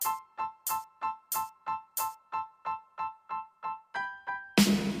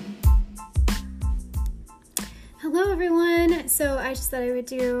Hello everyone! So I just thought I would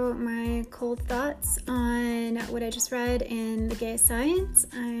do my cold thoughts on what I just read in The Gay Science.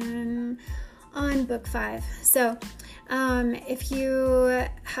 I'm on book 5. So if you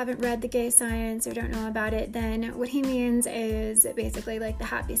haven't read The Gay Science or don't know about it, then what he means is basically like the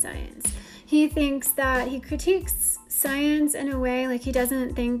happy science. He thinks that he critiques science in a way, like he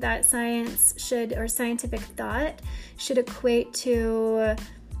doesn't think that science should, or scientific thought should equate to,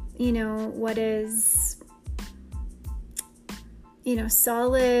 what is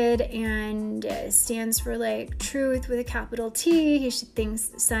solid and stands for like truth with a capital T. He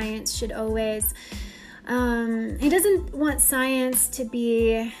thinks science should always, he doesn't want science to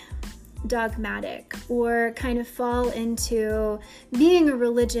be dogmatic or kind of fall into being a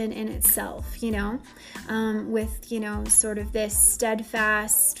religion in itself, with, sort of this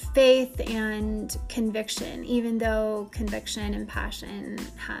steadfast faith and conviction, even though conviction and passion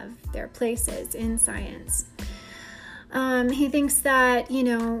have their places in science. He thinks that,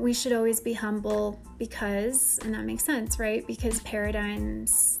 we should always be humble because, and that makes sense, right? Because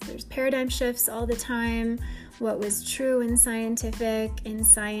there's paradigm shifts all the time. What was true in science's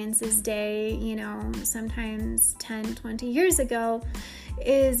day, sometimes 10, 20 years ago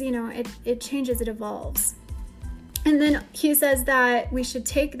is, it changes, it evolves. And then he says that we should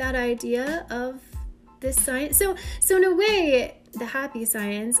take that idea of this science. So in a way, the happy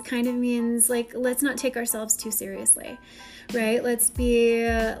science kind of means like, let's not take ourselves too seriously, right? Let's be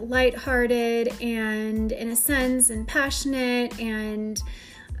lighthearted and in a sense and passionate and,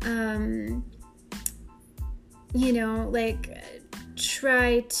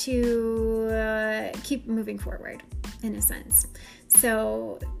 try to keep moving forward in a sense.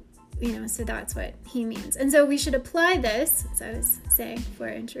 So that's what he means. And so we should apply this, as I was saying before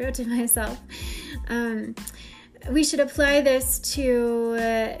I interrupted myself, we should apply this to,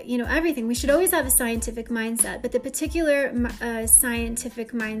 everything. We should always have a scientific mindset, but the particular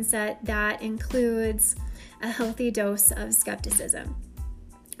scientific mindset that includes a healthy dose of skepticism.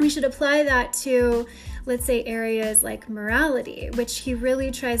 We should apply that to, let's say, areas like morality, which Nietzsche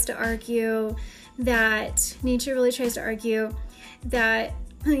really tries to argue that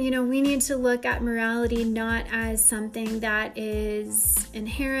we need to look at morality not as something that is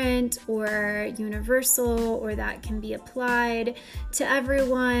inherent or universal or that can be applied to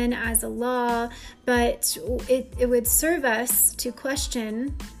everyone as a law, but it would serve us to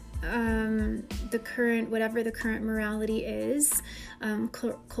question whatever the current morality is,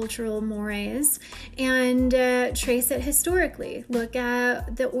 cultural mores, and trace it historically. Look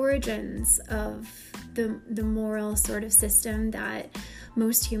at the origins of the moral sort of system that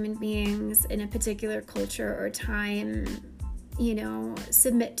most human beings in a particular culture or time,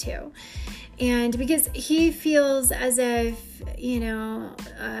 submit to. And because he feels as if, a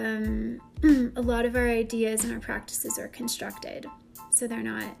lot of our ideas and our practices are constructed, so they're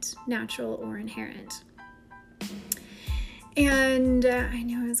not natural or inherent. And I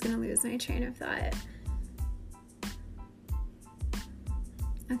knew I was going to lose my train of thought.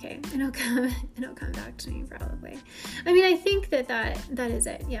 Okay, it'll come back to me probably. I mean, I think that is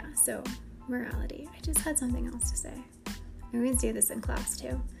it. Yeah, so morality. I just had something else to say. We can do this in class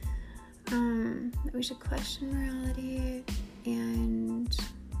too. That we should question morality and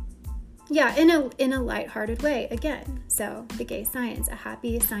in a lighthearted way again. So the gay science, a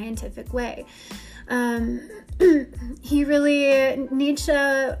happy scientific way. Nietzsche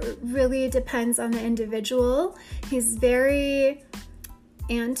really depends on the individual. He's very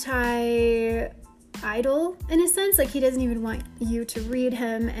anti-idol in a sense. Like he doesn't even want you to read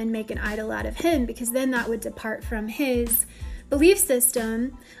him and make an idol out of him, because then that would depart from his belief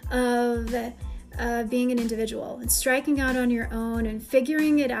system of being an individual and striking out on your own and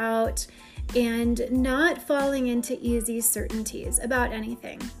figuring it out and not falling into easy certainties about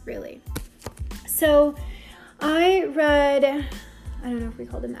anything, really. So I read, I don't know if we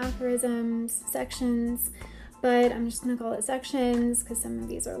call them aphorisms, sections, but I'm just going to call it sections because some of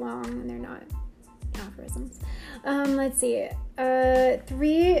these are long and they're not aphorisms. Let's see,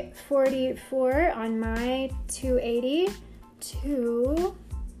 344 on my 280 to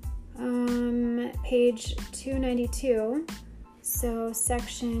page 292. So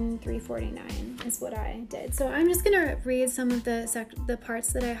section 349 is what I did. So I'm just going to read some of the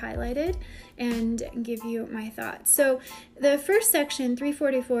parts that I highlighted and give you my thoughts. So the first section,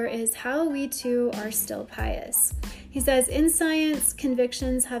 344, is how we too are still pious. He says, in science,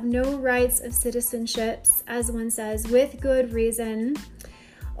 convictions have no rights of citizenships, as one says, with good reason.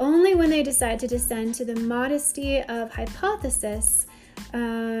 Only when they decide to descend to the modesty of hypotheses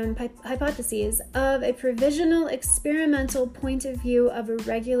of a provisional experimental point of view of a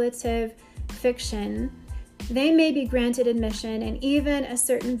regulative fiction, they may be granted admission and even a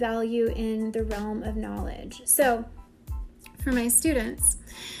certain value in the realm of knowledge. So, for my students,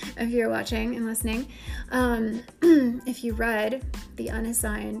 if you're watching and listening, if you read the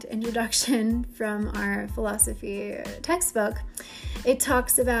unassigned introduction from our philosophy textbook, it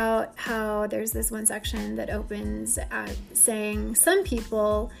talks about how there's this one section that opens at saying some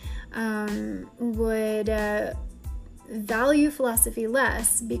people would value philosophy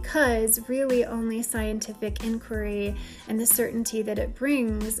less because really only scientific inquiry and the certainty that it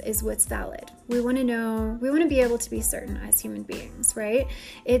brings is what's valid. We want to know, we want to be able to be certain as human beings, right?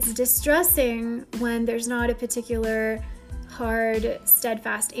 It's distressing when there's not a particular hard,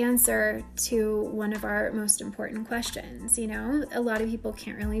 steadfast answer to one of our most important questions. You know, a lot of people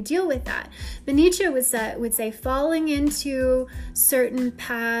can't really deal with that. But Nietzsche would say falling into certain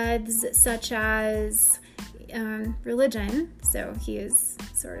paths such as religion, so he is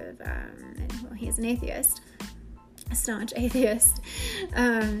sort of, well, he is an atheist, a staunch atheist.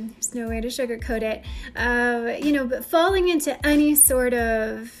 There's no way to sugarcoat it. But falling into any sort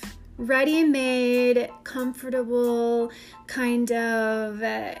of ready-made, comfortable kind of,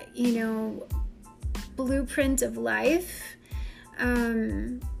 blueprint of life,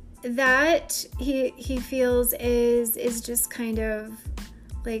 that he feels is just kind of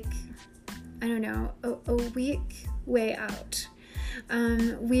like, I don't know, a weak way out.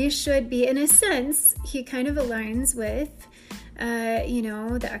 We should be, in a sense, he kind of aligns with,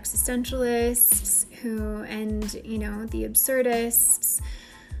 the existentialists and the absurdists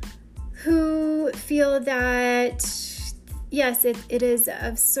who feel that, yes, it is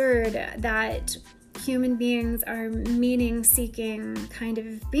absurd that human beings are meaning-seeking kind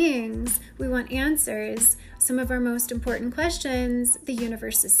of beings. We want answers. Some of our most important questions, the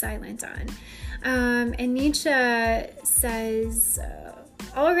universe is silent on. And Nietzsche says,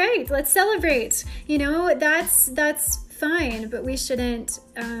 all right, let's celebrate. That's fine, but we shouldn't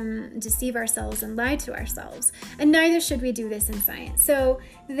deceive ourselves and lie to ourselves. And neither should we do this in science. So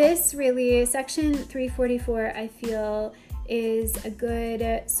this really, section 344, I feel, is a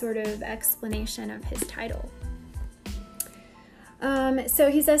good sort of explanation of his title.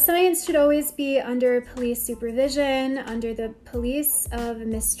 So he says science should always be under police supervision, under the police of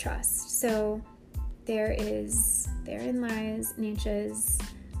mistrust. So therein lies Nietzsche's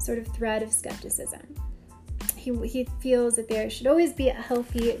sort of thread of skepticism. He feels that there should always be a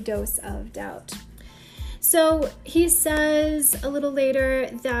healthy dose of doubt. So he says a little later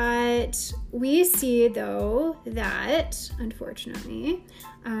that we see, though, that, unfortunately,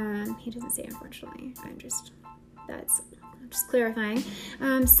 he doesn't say unfortunately, I'm just clarifying.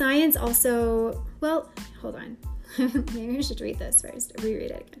 Science also, well, hold on. Maybe I should read this first,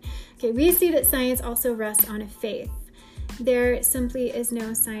 reread it again. Okay, we see that science also rests on a faith. There simply is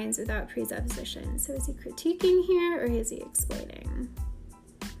no science without presupposition. So is he critiquing here or is he explaining?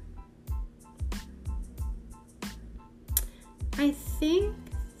 I think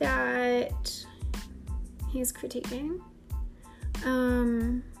that he's critiquing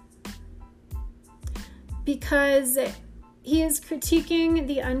because he is critiquing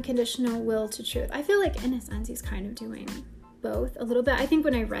the unconditional will to truth. I feel like in a sense he's kind of doing both a little bit. I think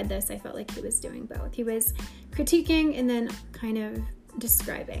when I read this, I felt like he was doing both. He was critiquing and then kind of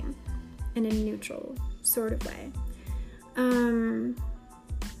describing in a neutral sort of way.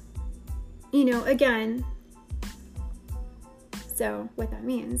 Again, so what that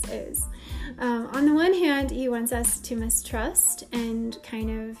means is, on the one hand, he wants us to mistrust and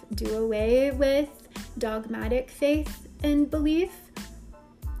kind of do away with dogmatic faith and belief.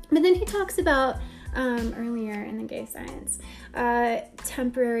 But then he talks about, earlier in the gay science,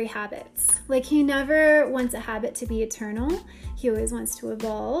 temporary habits. Like he never wants a habit to be eternal. He always wants to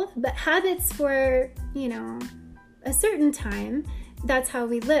evolve. But habits for, a certain time, that's how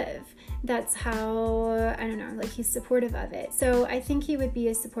we live. That's how, he's supportive of it. So I think he would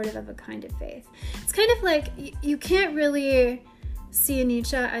be supportive of a kind of faith. It's kind of like, you can't really see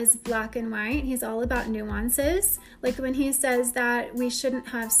Nietzsche as black and white. He's all about nuances. Like when he says that we shouldn't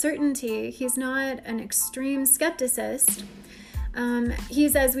have certainty, he's not an extreme skepticist. He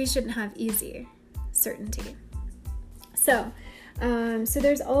says we shouldn't have easy certainty. So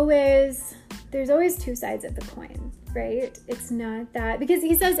there's always two sides of the coin, right? It's not that, because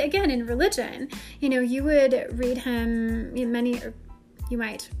he says, again, in religion, you would read him, you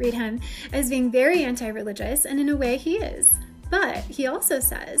might read him as being very anti-religious, and in a way he is. But he also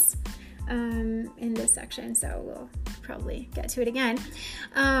says, in this section, so we'll probably get to it again,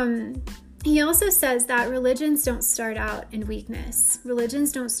 he also says that religions don't start out in weakness.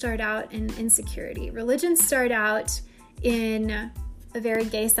 Religions don't start out in insecurity. Religions start out in a very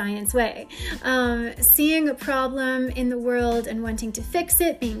gay science way. Seeing a problem in the world and wanting to fix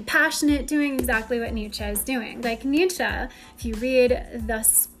it, being passionate, doing exactly what Nietzsche is doing. Like Nietzsche, if you read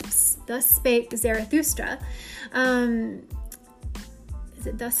Thus Spake Zarathustra, is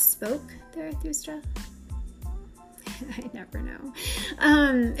it Thus Spoke Zarathustra? I never know.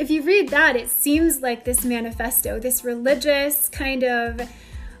 If you read that, it seems like this manifesto, this religious kind of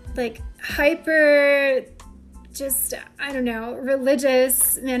like hyper, just, I don't know,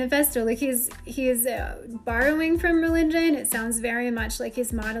 religious manifesto. Like he's borrowing from religion. It sounds very much like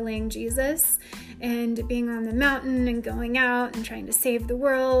he's modeling Jesus and being on the mountain and going out and trying to save the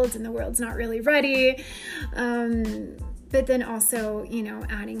world, and the world's not really ready. But then also,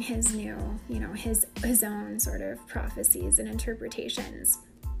 adding his new, his own sort of prophecies and interpretations.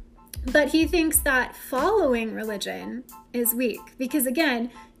 But he thinks that following religion is weak because, again,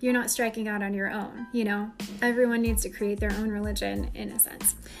 you're not striking out on your own, Everyone needs to create their own religion in a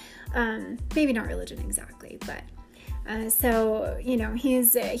sense. Maybe not religion exactly, but so, he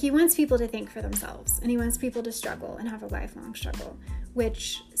wants people to think for themselves, and he wants people to struggle and have a lifelong struggle,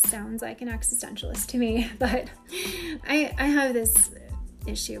 which sounds like an existentialist to me, but I have this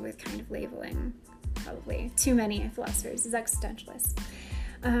issue with kind of labeling probably too many philosophers as existentialists.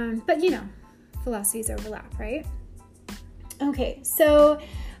 But philosophies overlap, right? Okay, so,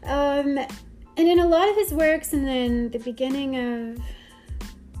 and in a lot of his works, and then the beginning of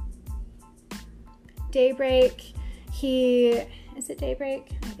Daybreak, is it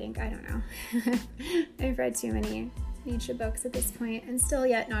Daybreak? I don't know. I've read too many Nietzsche books at this point, and still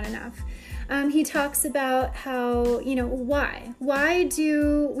yet not enough. He talks about how, why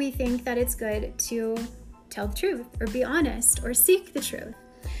do we think that it's good to tell the truth or be honest or seek the truth?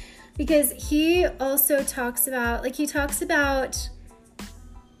 Because he also talks about,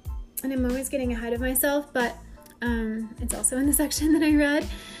 and I'm always getting ahead of myself, but it's also in the section that I read.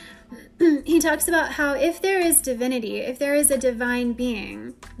 He talks about how if there is divinity, if there is a divine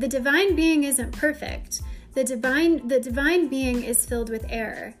being, the divine being isn't perfect. The divine being is filled with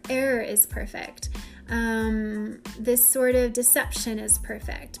error. Error is perfect. This sort of deception is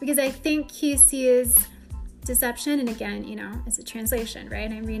perfect. Because I think he sees deception, and again, it's a translation, right?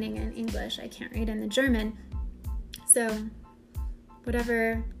 I'm reading in English. I can't read in the German. So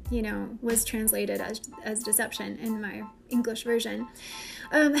whatever, was translated as deception in my English version,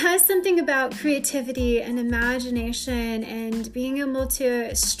 has something about creativity and imagination and being able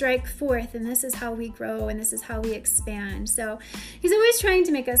to strike forth, and this is how we grow and this is how we expand. So he's always trying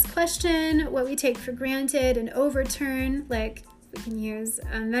to make us question what we take for granted and overturn, like we can use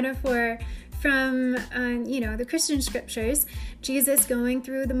a metaphor from, the Christian scriptures, Jesus going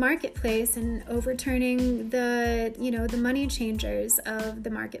through the marketplace and overturning the money changers of the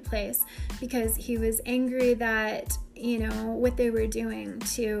marketplace because he was angry that, what they were doing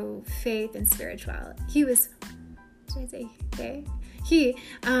to faith and spirituality. He was, did I say gay? He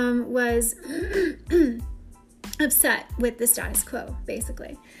was upset with the status quo,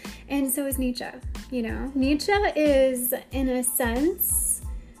 basically. And so is Nietzsche, Nietzsche is, in a sense,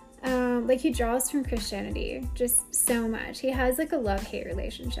 he draws from Christianity just so much. He has a love-hate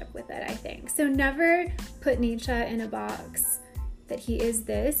relationship with it, I think. So never put Nietzsche in a box that he is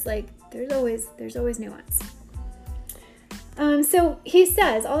this. There's always nuance. So he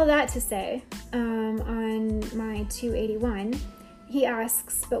says, all of that to say, on my 281, he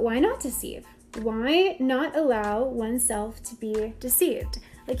asks, but why not deceive? Why not allow oneself to be deceived?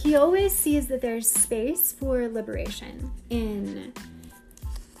 He always sees that there's space for liberation in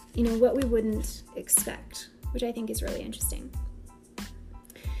what we wouldn't expect, which I think is really interesting.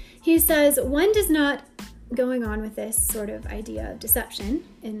 He says, one does not, going on with this sort of idea of deception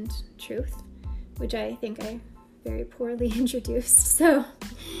and truth, which I think I very poorly introduced, so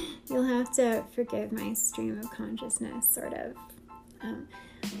you'll have to forgive my stream of consciousness, sort of.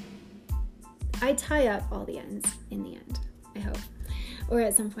 I tie up all the ends in the end, I hope. Or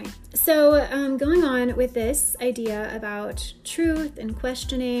at some point. So going on with this idea about truth and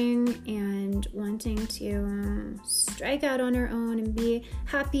questioning and wanting to strike out on our own and be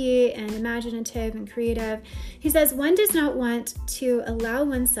happy and imaginative and creative, he says one does not want to allow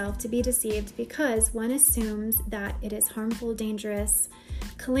oneself to be deceived because one assumes that it is harmful, dangerous,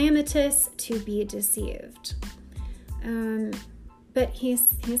 calamitous to be deceived. But he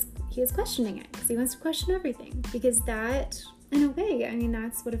is questioning it because he wants to question everything, because that, in a way,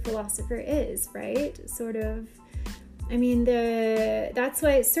 that's what a philosopher is, right? Sort of, that's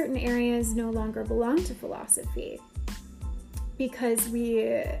why certain areas no longer belong to philosophy, because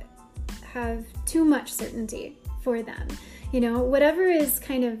we have too much certainty for them. Whatever is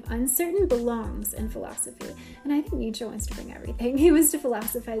kind of uncertain belongs in philosophy. And I think Nietzsche wants to bring everything. He wants to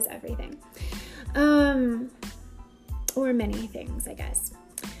philosophize everything. Or many things, I guess.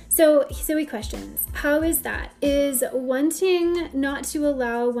 So he questions, how is that? Is wanting not to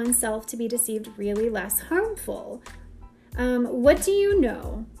allow oneself to be deceived really less harmful? What do you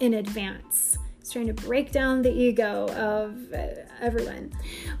know in advance? He's trying to break down the ego of everyone.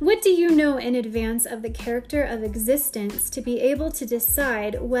 What do you know in advance of the character of existence to be able to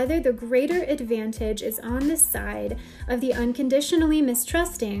decide whether the greater advantage is on the side of the unconditionally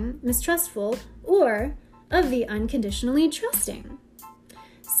mistrustful, or of the unconditionally trusting?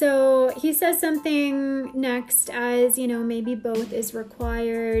 So he says something next as, maybe both is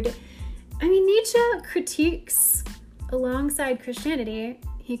required. I mean, Nietzsche critiques, alongside Christianity,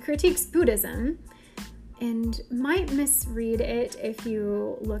 he critiques Buddhism and might misread it if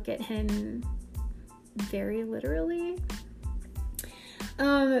you look at him very literally.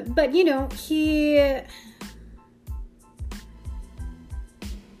 But, he...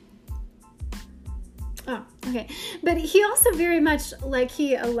 Oh, okay. But he also very much,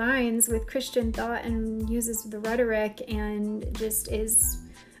 he aligns with Christian thought and uses the rhetoric and just is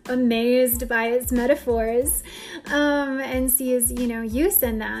amazed by its metaphors, and sees, use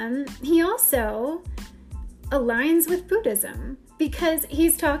in them. He also aligns with Buddhism because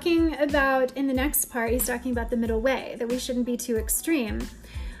he's talking about, in the next part, he's talking about the middle way, that we shouldn't be too extreme.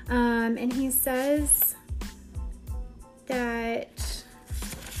 And he says that...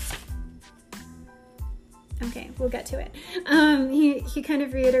 Okay, we'll get to it. He kind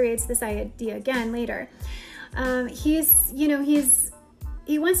of reiterates this idea again later.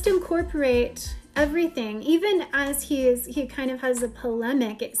 He wants to incorporate everything, even as he kind of has a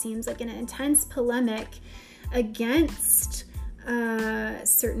polemic, it seems like an intense polemic against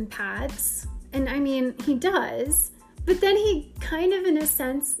certain paths. And I mean, he does, but then he kind of, in a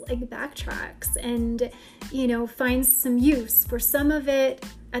sense, backtracks and, finds some use for some of it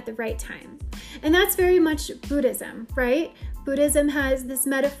at the right time. And that's very much Buddhism, right? Buddhism has this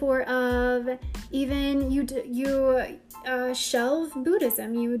metaphor of even you shelve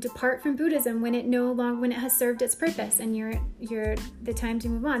Buddhism, you depart from Buddhism when it has served its purpose, and you're the time to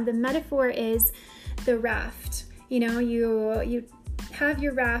move on. The metaphor is the raft. You have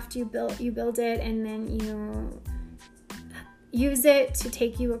your raft, you build it, and then you use it to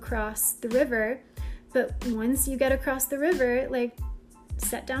take you across the river. But once you get across the river,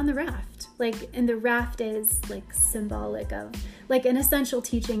 set down the raft. And the raft is symbolic of an essential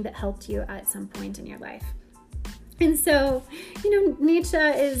teaching that helped you at some point in your life. And so, Nietzsche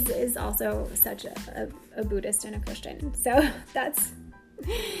is also such a Buddhist and a Christian. So that's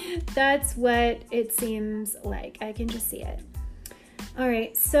what it seems like. I can just see it. All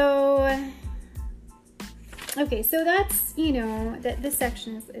right. So, okay. So that's, that this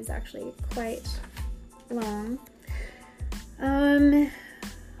section is actually quite long.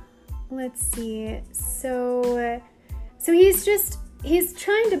 Let's see. So he's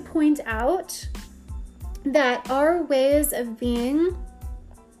trying to point out that our ways of being,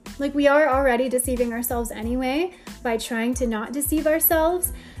 we are already deceiving ourselves anyway by trying to not deceive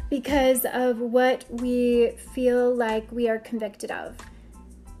ourselves because of what we feel like we are convicted of.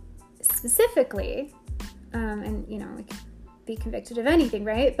 Specifically, and we could be convicted of anything,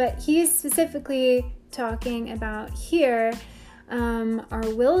 right? But he's specifically talking about here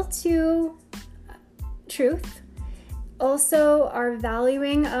our will to truth, also our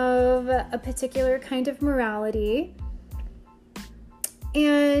valuing of a particular kind of morality,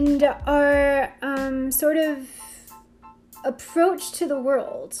 and our sort of approach to the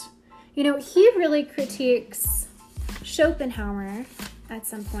world. He really critiques Schopenhauer at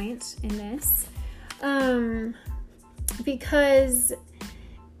some point in this, because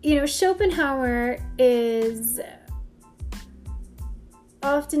Schopenhauer is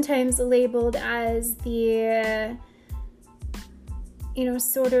oftentimes labeled as the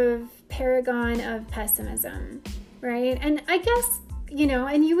sort of paragon of pessimism, right? And I guess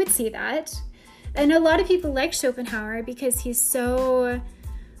and you would see that, and a lot of people like Schopenhauer because he's so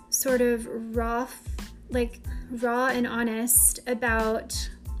sort of raw and honest about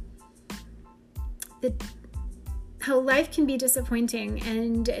how life can be disappointing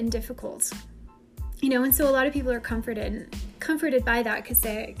and difficult, and so a lot of people are comforted by that because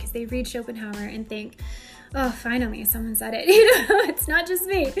they read Schopenhauer and think, oh, finally someone said it. It's not just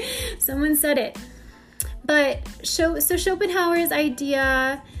me, someone said it. But so Schopenhauer's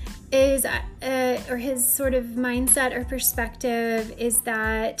idea is, or his sort of mindset or perspective is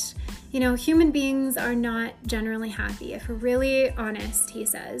that human beings are not generally happy. If we're really honest, he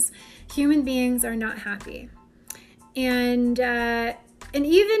says, human beings are not happy. And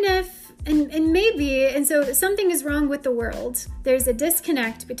even if, and maybe, and so something is wrong with the world. There's a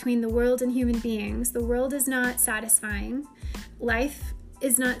disconnect between the world and human beings. The world is not satisfying. Life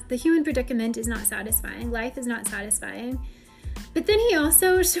is not, the human predicament is not satisfying. Life is not satisfying. But then he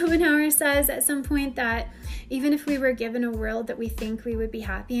also, Schopenhauer says at some point that even if we were given a world that we think we would be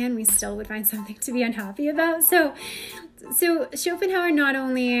happy in, we still would find something to be unhappy about. So Schopenhauer not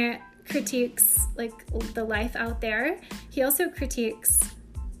only critiques like the life out there, he also critiques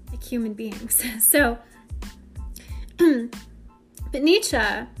like human beings. So, but Nietzsche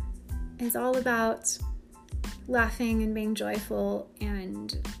is all about laughing and being joyful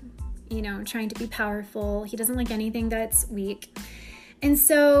and, you know, trying to be powerful. He doesn't like anything that's weak. And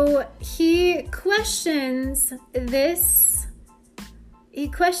so he questions this. He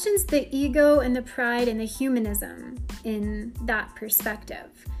questions the ego and the pride and the humanism in that perspective.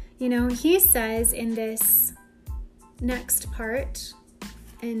 You know, he says in this next part,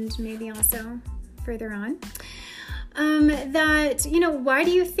 and maybe also further on, that, you know, why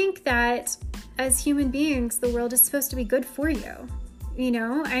do you think that as human beings, the world is supposed to be good for you? You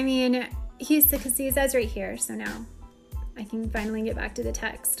know, I mean, because he says right here, so now I can finally get back to the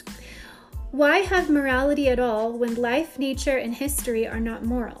text. Why have morality at all when life, nature, and history are not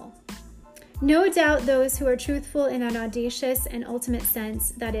moral? No doubt those who are truthful in an audacious and ultimate sense,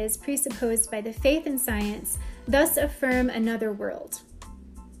 that is, presupposed by the faith in science, thus affirm another world.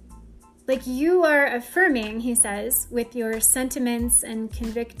 Like you are affirming, he says, with your sentiments and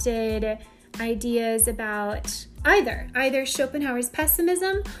convicted ideas about either Schopenhauer's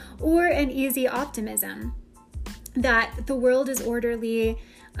pessimism or an easy optimism, that the world is orderly,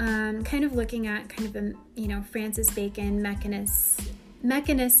 kind of looking at kind of a, you know, Francis Bacon mechanistic,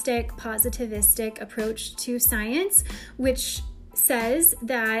 positivistic approach to science, which says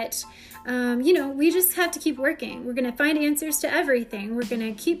that, you know, we just have to keep working. We're going to find answers to everything. We're going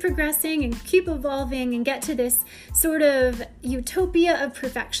to keep progressing and keep evolving and get to this sort of utopia of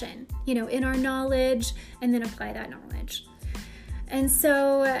perfection, you know, in our knowledge, and then apply that knowledge. And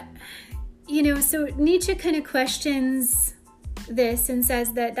so, you know, so Nietzsche kind of questions this and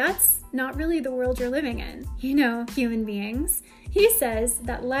says that that's not really the world you're living in, you know, human beings. He says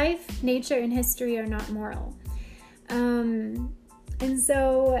that life, nature, and history are not moral. And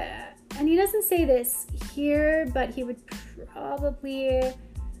so, and he doesn't say this here, but he would probably,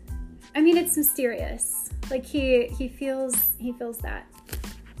 I mean, it's mysterious. Like he feels that.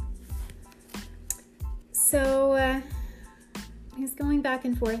 So he's going back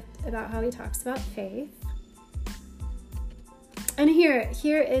and forth about how he talks about faith. And here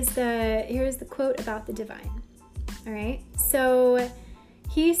is the quote about the divine. All right. So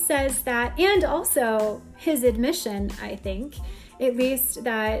he says that, and also his admission, I think, at least,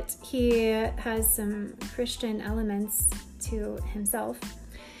 that he has some Christian elements to himself.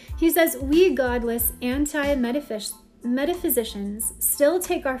 He says, we godless anti-metaphysicians still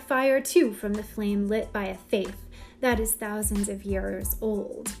take our fire too from the flame lit by a faith that is thousands of years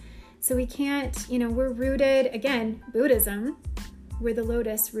old. So we can't, you know, we're rooted, again, Buddhism, we're the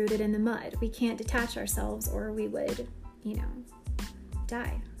lotus rooted in the mud. We can't detach ourselves or we would, you know,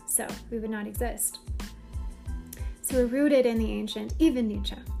 die. So we would not exist. So we're rooted in the ancient, even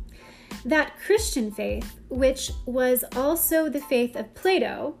Nietzsche. That Christian faith, which was also the faith of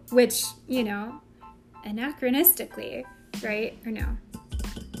Plato, which, you know, anachronistically, right? Or no?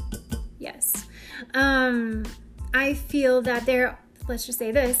 Yes. I feel that let's just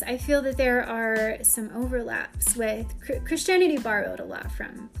say this, I feel that there are some overlaps with Christianity borrowed a lot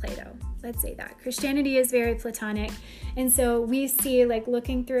from Plato. Let's say that. Christianity is very Platonic. And so we see, like,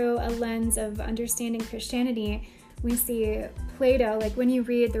 looking through a lens of understanding Christianity, we see Plato, like when you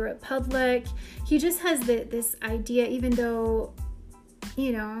read The Republic, he just has this idea, even though,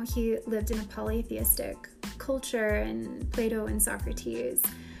 you know, he lived in a polytheistic culture, and Plato and Socrates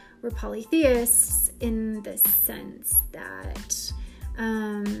were polytheists in the sense that,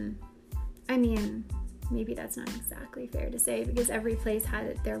 I mean, maybe that's not exactly fair to say, because every place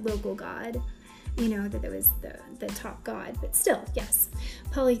had their local god, you know, that there was the top god, but still, yes,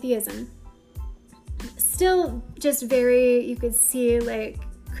 polytheism. Still just very, you could see like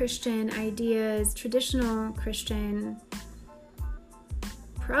Christian ideas, traditional Christian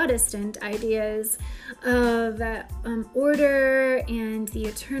Protestant ideas of order and the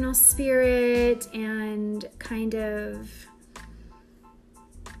eternal spirit, and kind of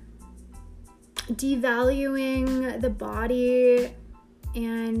devaluing the body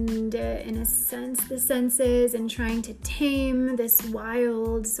and in a sense the senses, and trying to tame this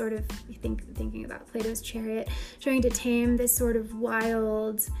wild sort of, thinking about Plato's Chariot, trying to tame this sort of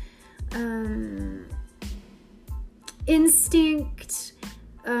wild instinct,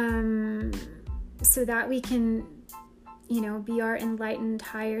 so that we can, be our enlightened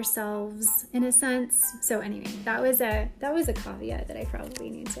higher selves in a sense. So anyway, that was a caveat that I probably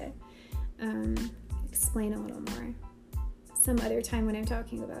need to explain a little more some other time when I'm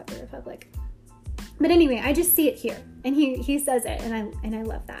talking about the Republic. But anyway, I just see it here, and he says it, and I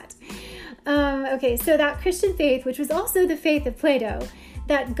love that. Okay, so that Christian faith, which was also the faith of Plato,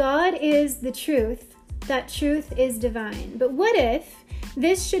 that God is the truth, that truth is divine. But what if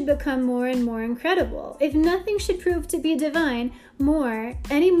this should become more and more incredible? If nothing should prove to be divine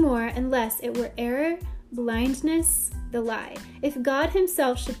any more unless it were error, blindness, the lie. If God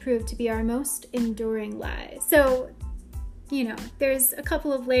himself should prove to be our most enduring lie. So, there's a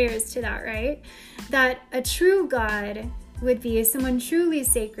couple of layers to that, right? That a true God would be someone truly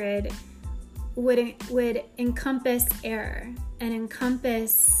sacred, would encompass error and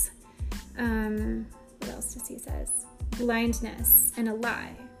encompass, what else does he says? Blindness and a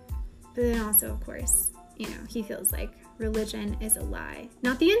lie. But then also, of course, he feels like religion is a lie.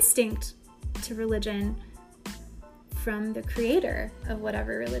 Not the instinct to religion from the creator of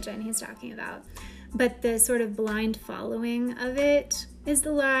whatever religion he's talking about, but the sort of blind following of it is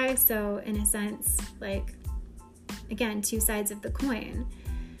the lie. So in a sense, like, again, two sides of the coin,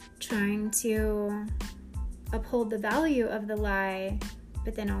 trying to uphold the value of the lie,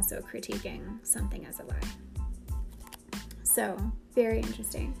 but then also critiquing something as a lie. So very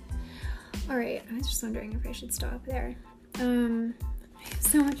interesting. All right, I was just wondering if I should stop there. I have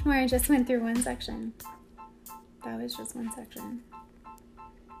so much more. I just went through one section. That was just one section.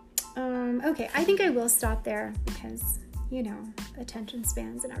 Okay, I think I will stop there because, attention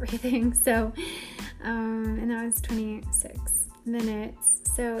spans and everything. So, and that was 26 minutes.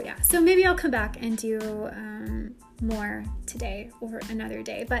 So yeah, so maybe I'll come back and do more today or another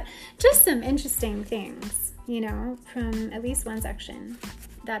day. But just some interesting things, from at least one section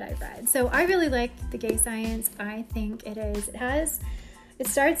that I've read. So I really like the gay science. I think it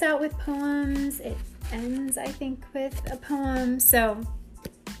starts out with poems. It ends, I think, with a poem. So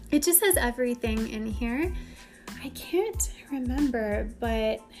it just has everything in here. I can't remember,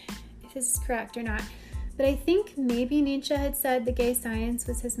 but if this is correct or not. But I think maybe Nietzsche had said the gay science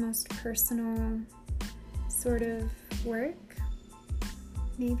was his most personal sort of work.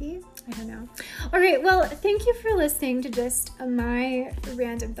 Maybe? I don't know. All right, well, thank you for listening to just my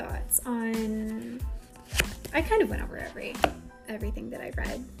random thoughts on... I kind of went over everything that I've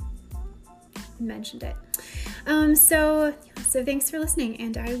read and mentioned it. So thanks for listening,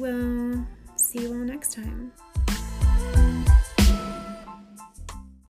 and I will see you all next time.